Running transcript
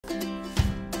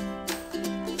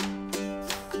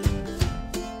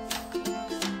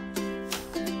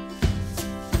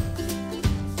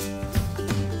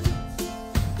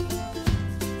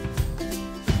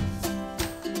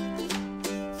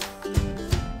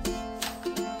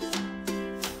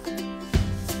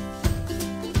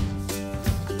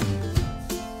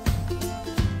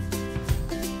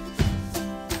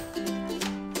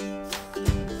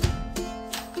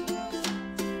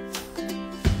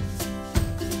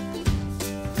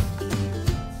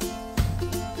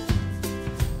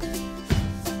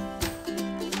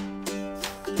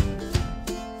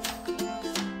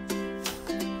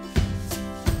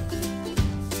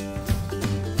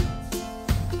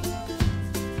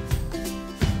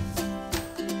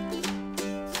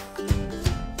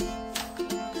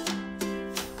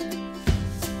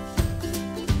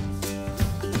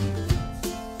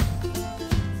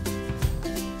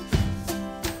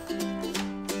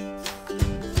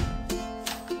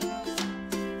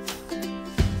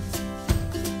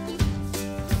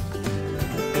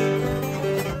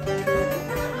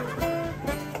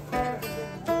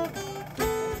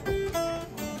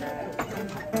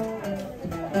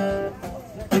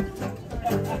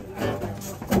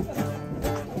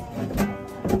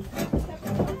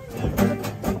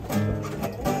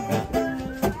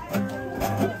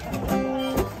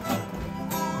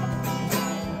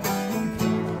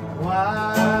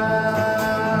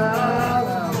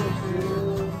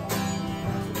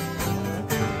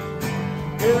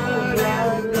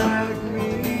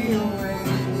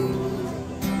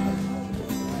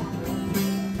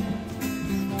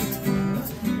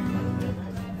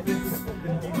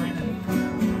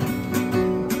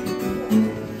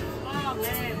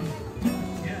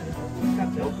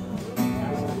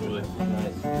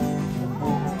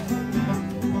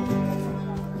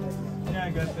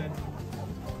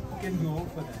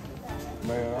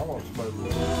Man, I want to smoke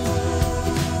this.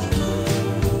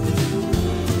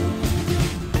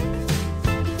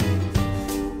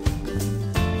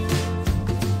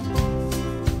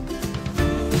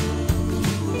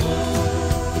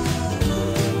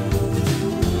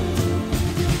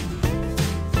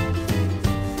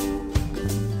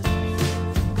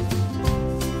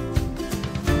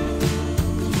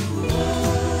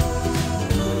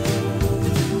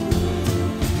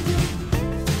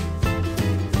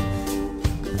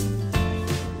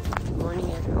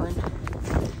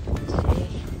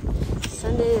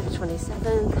 Sunday the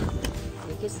 27th, I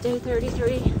think it's day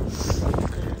 33.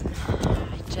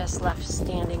 I just left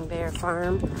Standing Bear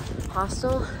Farm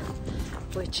Hostel,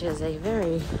 which is a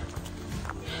very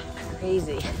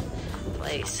crazy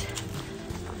place.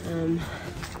 I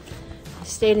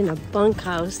stayed in a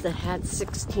bunkhouse that had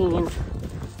 16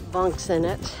 bunks in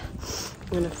it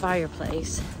and a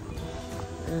fireplace.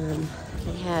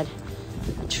 They had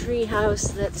a tree house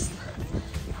that's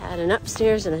had an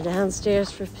upstairs and a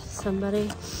downstairs for somebody.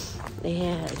 They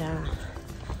had a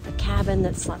cabin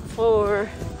that slept 4,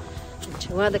 and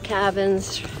 2 other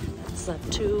cabins that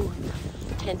slept 2,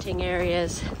 tenting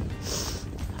areas, a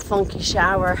funky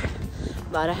shower,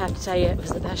 but I have to tell you it was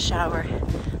the best shower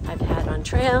I've had on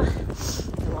trail.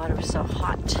 The water was so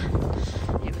hot.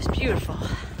 It was beautiful.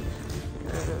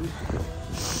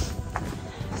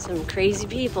 Some crazy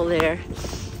people there,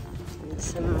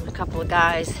 and a couple of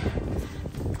guys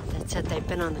said they've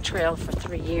been on the trail for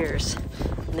 3 years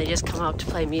and they just come out to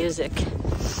play music.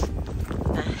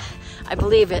 I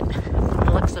believe it from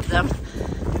the looks of them.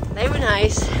 They were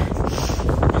nice,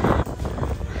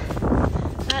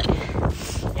 but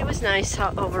it was nice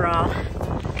overall.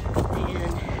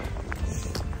 And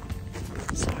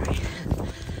sorry,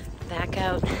 back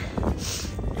out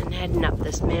and heading up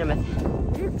this mammoth,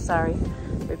 sorry,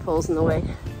 repul's in the way,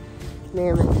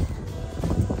 mammoth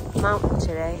mountain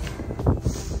today.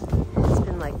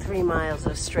 Like 3 miles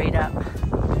of straight up.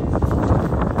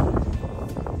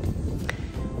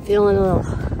 Feeling a little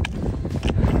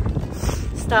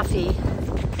stuffy.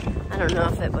 I don't know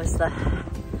if it was the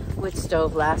wood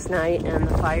stove last night and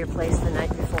the fireplace the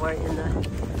night before in the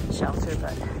shelter,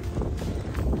 but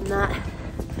I'm not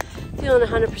feeling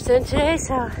 100% today,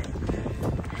 so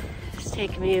it's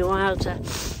taking me a while to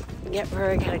get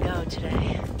where I gotta go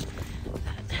today.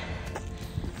 But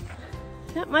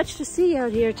not much to see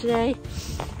out here today.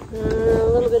 A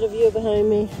little bit of view behind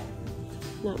me.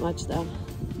 Not much though.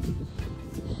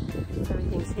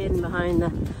 Everything's hidden behind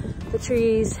the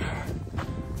trees.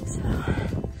 So,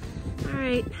 all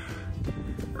right,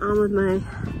 on with my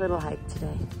little hike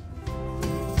today.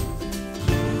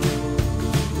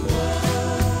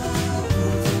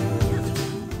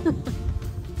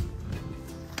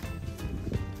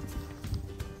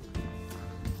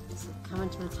 So coming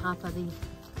to the top of the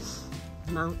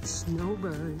Mount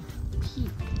Snowbird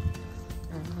peak.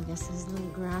 I guess there's a little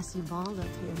grassy bald up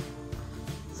here.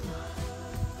 So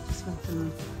just went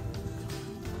from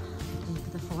into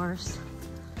the forest.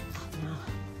 Now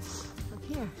up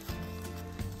here.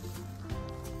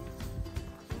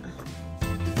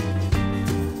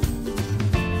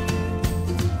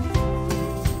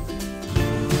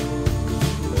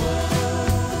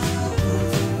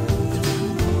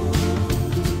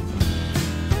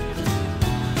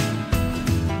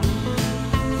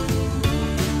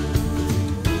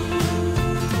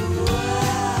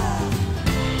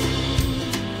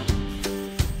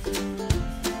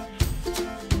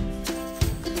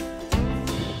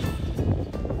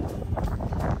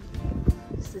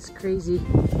 Crazy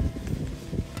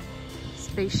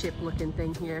spaceship looking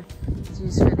thing here. It's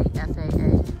used for the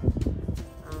FAA.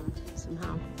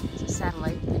 Somehow it's a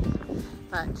satellite thing.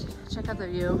 But check out the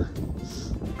view.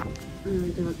 I'm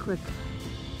gonna do a quick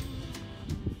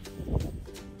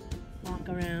walk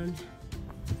around.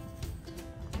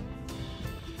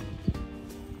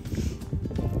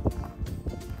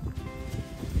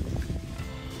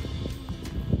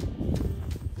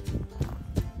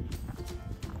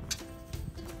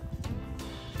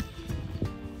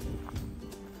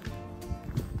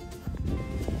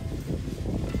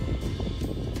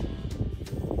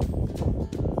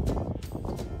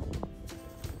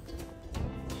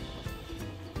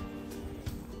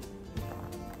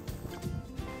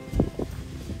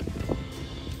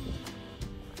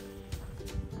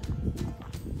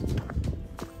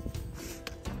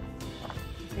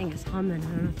 Thing is humming. I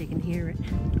don't know if you can hear it.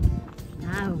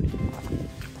 Loud.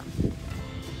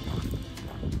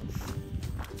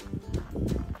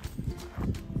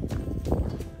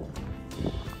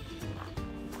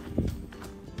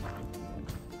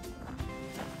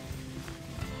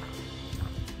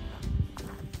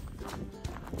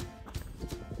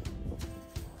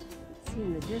 see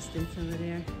in the distance over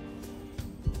there.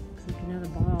 Looks like another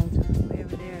bald way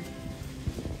over there.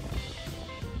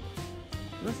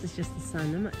 Unless it's just the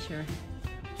sun, I'm not sure.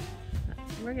 But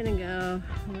we're gonna go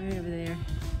right over there,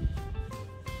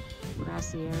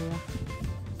 grassy area.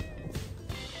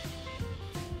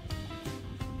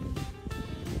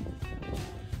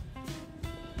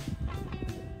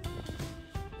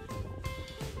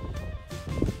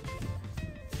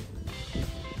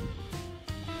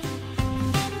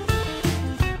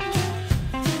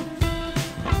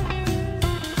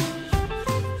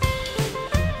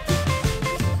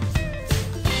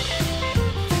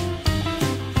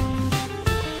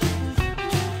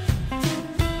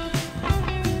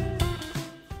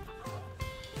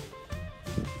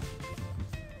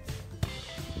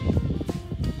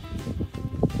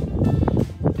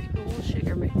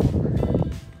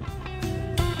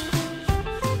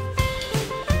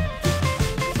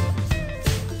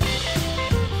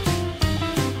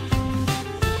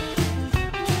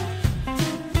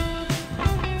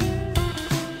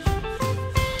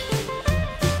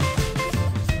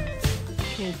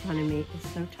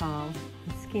 So tall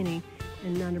and skinny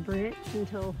and not a bridge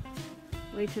until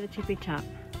way to the tippy top.